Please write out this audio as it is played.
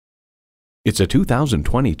It's a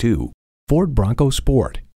 2022 Ford Bronco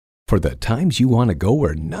Sport. For the times you want to go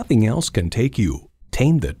where nothing else can take you,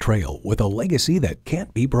 tame the trail with a legacy that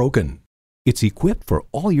can't be broken. It's equipped for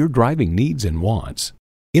all your driving needs and wants.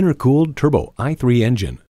 Intercooled turbo i3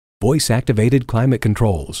 engine, voice-activated climate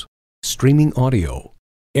controls, streaming audio,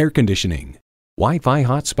 air conditioning, Wi-Fi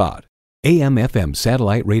hotspot, AM/FM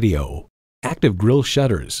satellite radio, active grille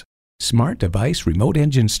shutters, smart device remote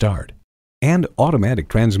engine start, and automatic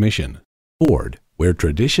transmission. Ford, where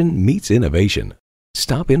tradition meets innovation.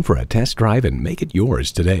 Stop in for a test drive and make it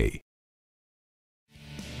yours today.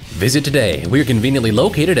 Visit today. We're conveniently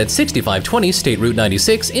located at 6520 State Route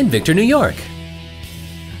 96 in Victor, New York.